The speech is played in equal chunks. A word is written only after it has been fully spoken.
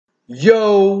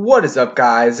Yo, what is up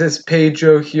guys? It's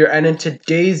Pedro here, and in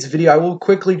today's video I will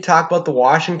quickly talk about the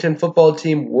Washington football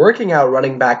team working out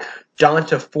running back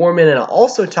Donta Foreman, and I'll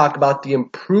also talk about the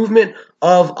improvement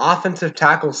of offensive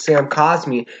tackle Sam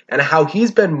Cosmi and how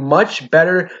he's been much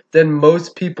better than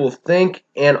most people think.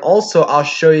 And also I'll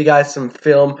show you guys some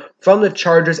film from the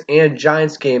Chargers and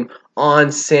Giants game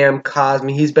on Sam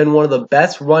Cosmi. He's been one of the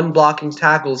best run blocking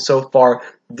tackles so far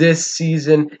this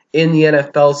season in the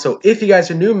NFL. So if you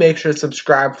guys are new, make sure to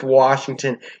subscribe for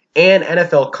Washington and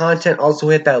NFL content. Also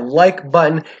hit that like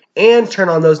button and turn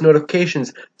on those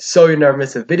notifications so you never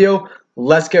miss a video.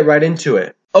 Let's get right into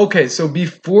it. Okay, so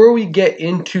before we get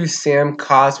into Sam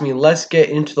Cosmi, let's get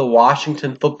into the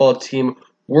Washington football team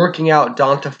working out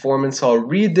Donta Foreman. So I'll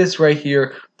read this right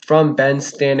here from Ben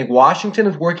Standing. Washington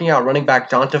is working out running back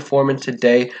Donta Foreman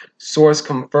today. Source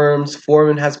confirms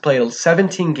Foreman has played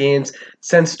 17 games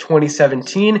since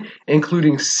 2017,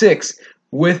 including 6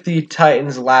 with the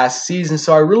Titans last season.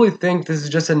 So I really think this is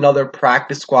just another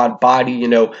practice squad body. You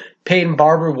know, Peyton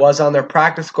Barber was on their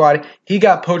practice squad. He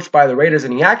got poached by the Raiders,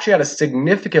 and he actually had a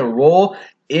significant role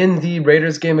in the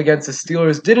Raiders game against the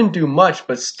Steelers. Didn't do much,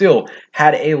 but still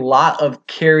had a lot of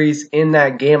carries in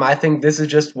that game. I think this is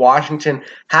just Washington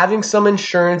having some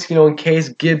insurance, you know, in case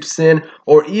Gibson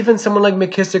or even someone like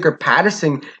McKissick or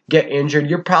Patterson get injured.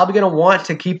 You're probably going to want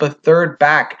to keep a third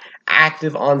back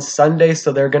active on Sunday,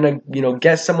 so they're going to, you know,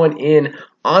 get someone in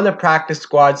on the practice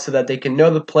squad so that they can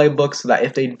know the playbook, so that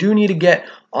if they do need to get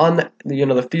on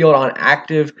the field on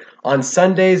active on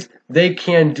Sundays, they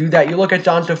can do that. You look at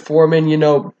Donta Foreman,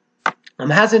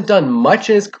 hasn't done much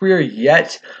in his career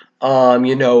yet.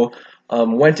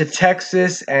 Went to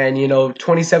Texas and,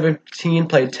 2017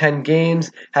 played 10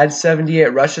 games, had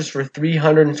 78 rushes for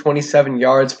 327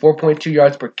 yards, 4.2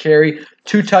 yards per carry,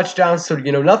 2 touchdowns. So,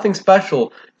 nothing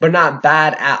special, but not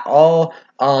bad at all.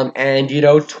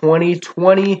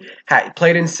 2020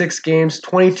 played in 6 games,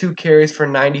 22 carries for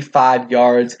 95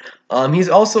 yards. He's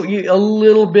also a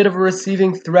little bit of a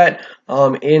receiving threat.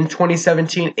 In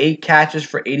 2017, 8 catches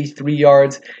for 83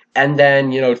 yards. And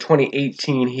then,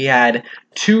 2018, he had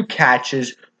 2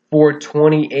 catches for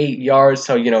 28 yards.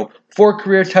 So, 4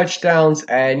 career touchdowns.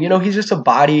 And, he's just a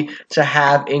body to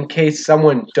have in case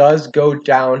someone does go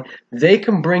down. They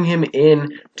can bring him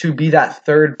in to be that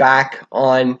third back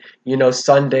on,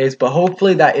 Sundays. But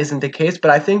hopefully that isn't the case.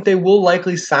 But I think they will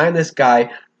likely sign this guy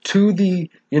to the,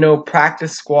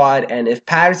 practice squad. And if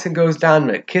Patterson goes down,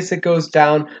 McKissick goes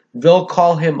down, they'll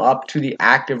call him up to the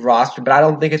active roster. But I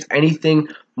don't think it's anything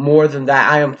more than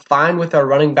that. I am fine with our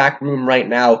running back room right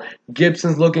now.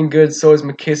 Gibson's looking good, so is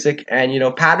McKissick. And,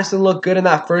 Patterson looked good in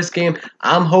that first game.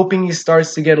 I'm hoping he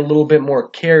starts to get a little bit more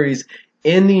carries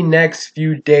in the next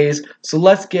few days. So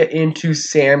let's get into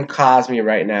Sam Cosmi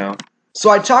right now. So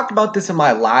I talked about this in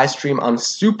my live stream. I'm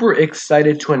super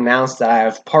excited to announce that I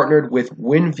have partnered with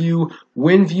WinView.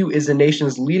 WinView is the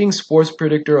nation's leading sports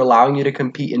predictor, allowing you to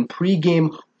compete in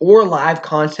pregame or live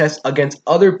contests against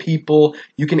other people.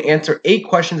 You can answer 8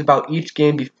 questions about each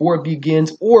game before it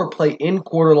begins, or play in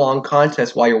quarter-long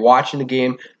contests while you're watching the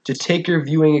game to take your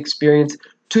viewing experience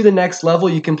to the next level.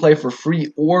 You can play for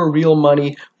free or real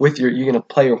money you're going to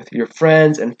play with your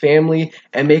friends and family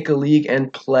and make a league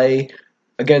and play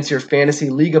against your fantasy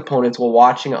league opponents while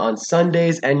watching on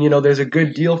Sundays. And there's a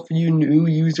good deal for you new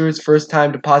users. First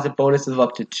time deposit bonus of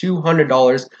up to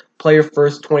 $200. Player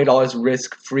first, $20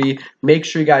 risk free. Make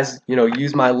sure you guys,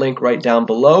 use my link right down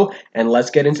below, and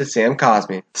let's get into Sam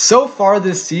Cosmi. So far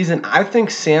this season, I think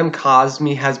Sam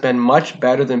Cosmi has been much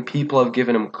better than people have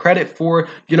given him credit for.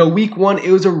 Week 1,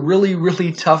 it was a really,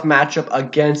 really tough matchup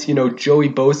against, Joey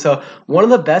Bosa, one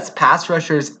of the best pass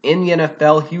rushers in the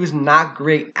NFL. He was not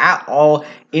great at all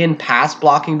in pass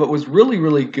blocking, but was really,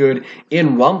 really good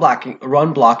in run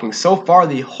blocking. So far,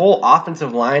 the whole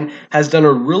offensive line has done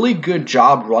a really good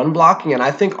job run blocking, and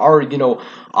I think our,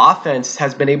 offense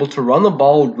has been able to run the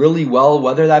ball really well,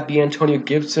 whether that be Antonio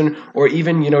Gibson or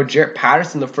even, Jarrett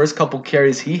Patterson. The first couple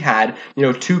carries he had,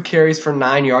 2 carries for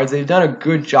 9 yards. They've done a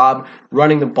good job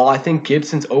running the ball. I think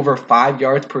Gibson's over 5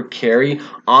 yards per carry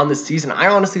on the season. I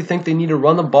honestly think they need to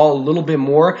run the ball a little bit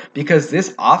more, because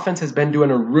this offense has been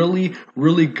doing a really,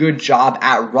 really good job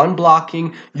at run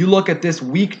blocking. You look at this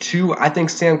week 2, I think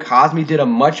Sam Cosmi did a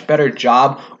much better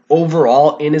job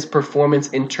overall in his performance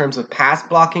in terms of pass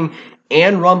blocking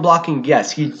and run blocking,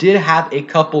 yes, he did have a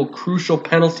couple crucial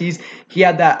penalties. He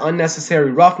had that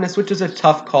unnecessary roughness, which is a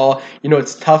tough call.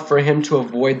 It's tough for him to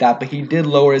avoid that, but he did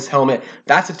lower his helmet.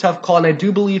 That's a tough call, and I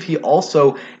do believe he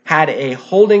also had a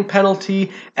holding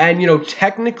penalty, and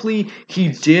technically he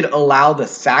did allow the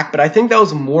sack, but I think that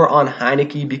was more on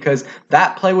Heinicke because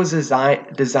that play was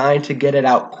designed to get it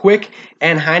out quick,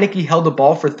 and Heinicke held the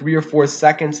ball for 3 or 4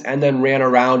 seconds and then ran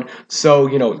around. So,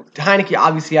 Heinicke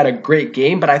obviously had a great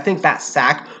game, but I think that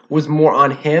sack was more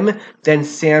on him than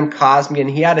Sam Cosmi, and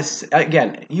he had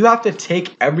again, you have to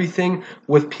take everything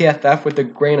with PFF with a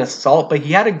grain of salt, but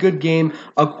he had a good game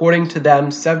according to them,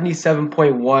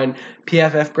 77.1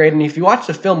 PFF grade, and if you watch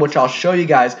the film, which I'll show you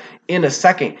guys in a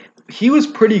second, he was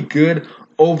pretty good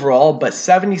overall, but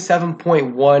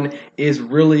 77.1 is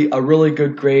really a really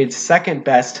good grade, second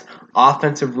best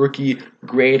offensive rookie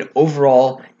grade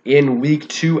overall in week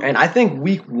 2, and I think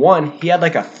week 1 he had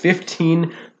like a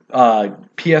 15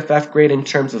 PFF grade in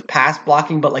terms of pass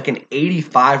blocking, but like an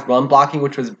 85 run blocking,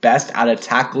 which was best out of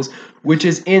tackles, which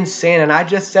is insane. And I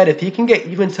just said if he can get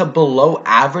even to below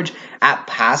average at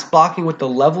pass blocking with the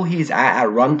level he's at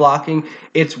run blocking,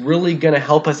 it's really going to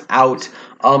help us out.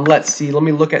 Let's see. Let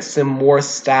me look at some more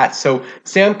stats. So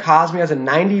Sam Cosmi has a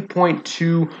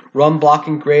 90.2 run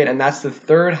blocking grade, and that's the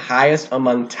 3rd highest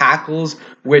among tackles,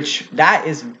 which that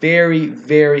is very,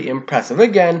 very impressive.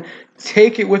 Again,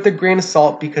 take it with a grain of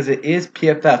salt because it is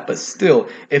PFF, but still,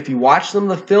 if you watch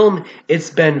some of the film, it's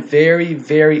been very,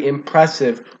 very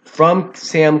impressive from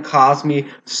Sam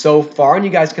Cosmi so far. And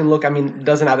you guys can look, it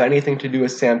doesn't have anything to do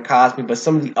with Sam Cosmi, but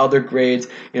some of the other grades,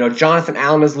 Jonathan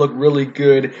Allen has looked really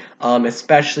good,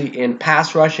 especially in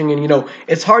pass rushing. And,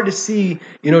 it's hard to see,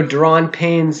 Deron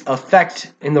Payne's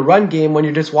effect in the run game when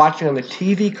you're just watching on the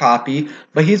TV copy,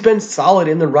 but he's been solid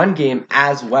in the run game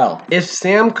as well. If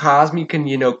Sam Cosmi can,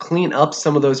 clean up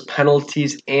some of those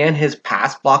penalties and his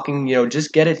pass blocking,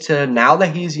 just get it to, now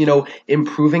that he's,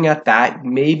 improving at that,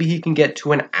 maybe he can get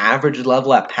to an average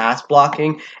level at pass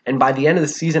blocking, and by the end of the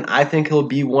season, I think he'll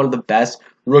be one of the best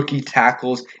rookie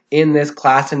tackles in this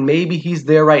class, and maybe he's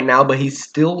there right now, but he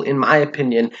still, in my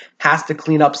opinion, has to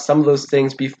clean up some of those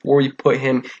things before you put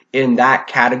him in that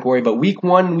category. But week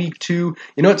 1, week 2,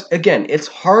 it's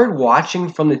hard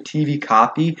watching from the TV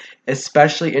copy,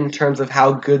 especially in terms of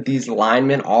how good these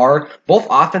linemen are, both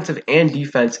offensive and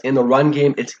defense in the run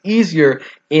game. It's easier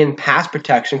in pass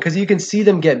protection because you can see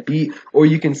them get beat or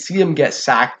you can see them get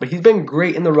sacked, but he's been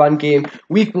great in the run game.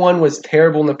 Week 1 was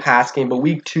terrible in the pass game, but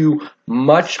week 2,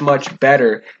 much, much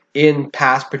better in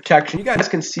pass protection. You guys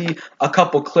can see a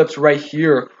couple clips right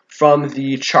here from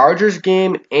the Chargers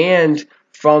game and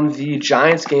from the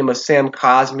Giants game of Sam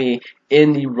Cosmi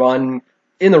in the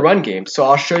run game. So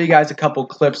I'll show you guys a couple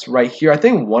clips right here. I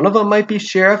think one of them might be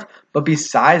Sheriff, but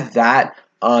besides that,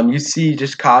 you see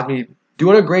just Cosmi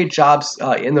doing a great job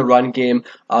in the run game,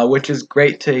 which is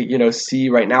great to see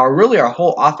right now. Or really, our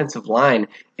whole offensive line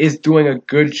is doing a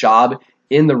good job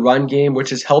in the run game,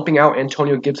 which is helping out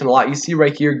Antonio Gibson a lot. You see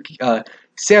right here,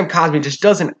 Sam Cosmi just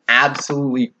does an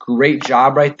absolutely great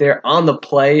job right there on the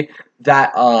play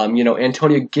that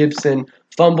Antonio Gibson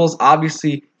fumbles.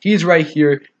 Obviously, he's right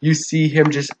here. You see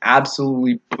him just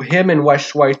absolutely, him and Wes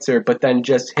Schweitzer, but then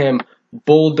just him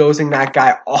bulldozing that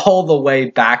guy all the way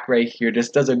back right here.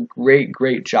 Just does a great,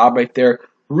 great job right there.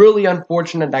 Really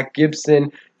unfortunate that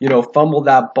Gibson, fumbled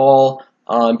that ball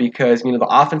because, the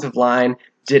offensive line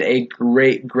did a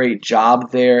great, great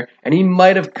job there. And he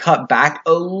might have cut back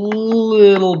a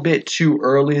little bit too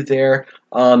early there.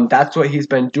 That's what he's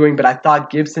been doing. But I thought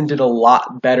Gibson did a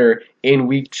lot better in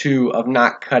week 2 of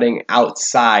not cutting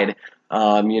outside,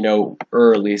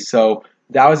 early. So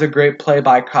that was a great play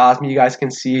by Cosmi. You guys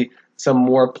can see some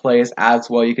more plays as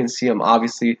well. You can see him,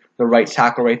 obviously, the right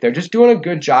tackle right there. Just doing a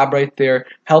good job right there,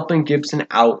 helping Gibson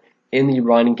out in the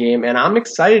run game, and I'm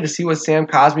excited to see what Sam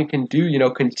Cosmi can do,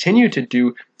 continue to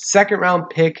do. 2nd round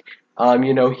pick,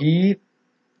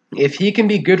 if he can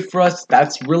be good for us,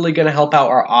 that's really going to help out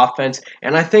our offense,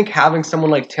 and I think having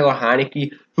someone like Taylor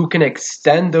Heinicke who can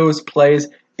extend those plays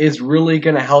is really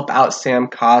going to help out Sam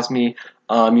Cosmi,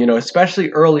 especially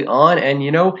early on. And,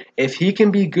 if he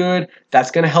can be good,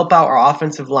 that's going to help out our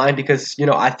offensive line because,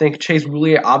 I think Chase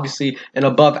Roulier, obviously an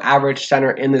above average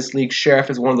center in this league. Sheriff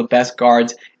is one of the best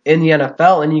guards in the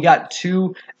NFL, and you got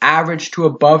 2 average to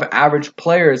above average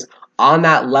players on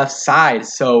that left side.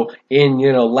 So in,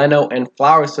 Leno and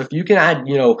Flowers. So if you can add,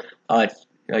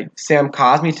 like Sam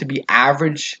Cosmi to be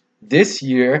average this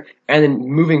year, and then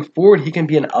moving forward, he can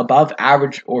be an above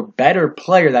average or better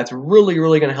player. That's really,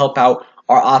 really going to help out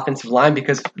our offensive line,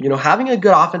 because having a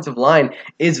good offensive line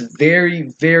is very,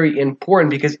 very important,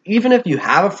 because even if you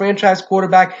have a franchise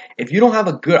quarterback, if you don't have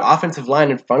a good offensive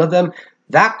line in front of them,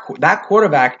 that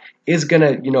quarterback is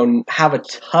gonna have a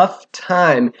tough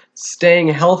time staying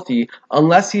healthy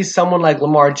unless he's someone like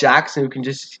Lamar Jackson, who can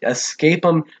just escape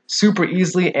them super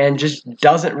easily and just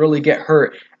doesn't really get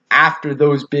hurt after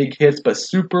those big hits. But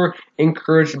super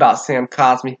encouraged about Sam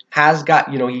Cosmi. Has got,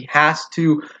 he has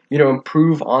to,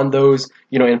 improve on those,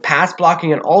 in pass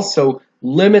blocking, and also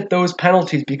limit those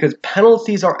penalties, because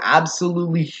penalties are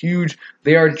absolutely huge.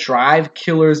 They are drive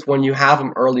killers when you have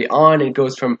them early on. It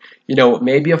goes from,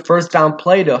 maybe a first down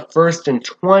play to a 1st and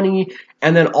 20.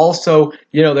 And then also,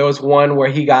 there was one where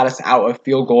he got us out of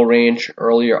field goal range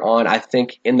earlier on, I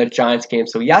think, in the Giants game.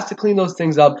 So he has to clean those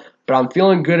things up. But I'm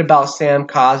feeling good about Sam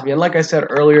Cosmi. And like I said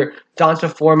earlier,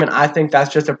 Foreman, I think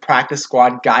that's just a practice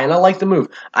squad guy. And I like the move.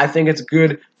 I think it's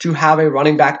good to have a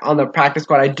running back on the practice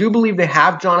squad. I do believe they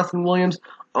have Jonathan Williams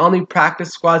on the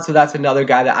practice squad, so that's another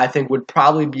guy that I think would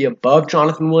probably be above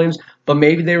Jonathan Williams, but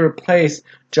maybe they replace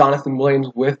Jonathan Williams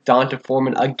with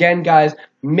Foreman. Again, guys,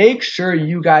 make sure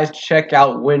you guys check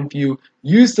out WinView.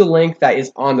 Use the link that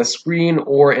is on the screen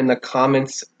or in the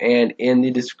comments and in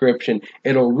the description.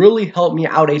 It'll really help me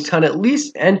out a ton. At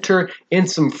least enter in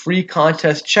some free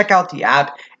contests. Check out the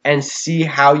app and see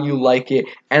how you like it,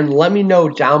 and let me know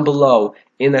down below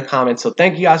in the comments. So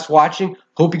thank you guys for watching.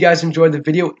 Hope you guys enjoyed the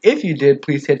video. If you did,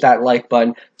 please hit that like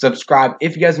button, subscribe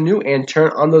if you guys are new, and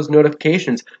turn on those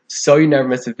notifications so you never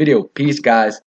miss a video. Peace, guys.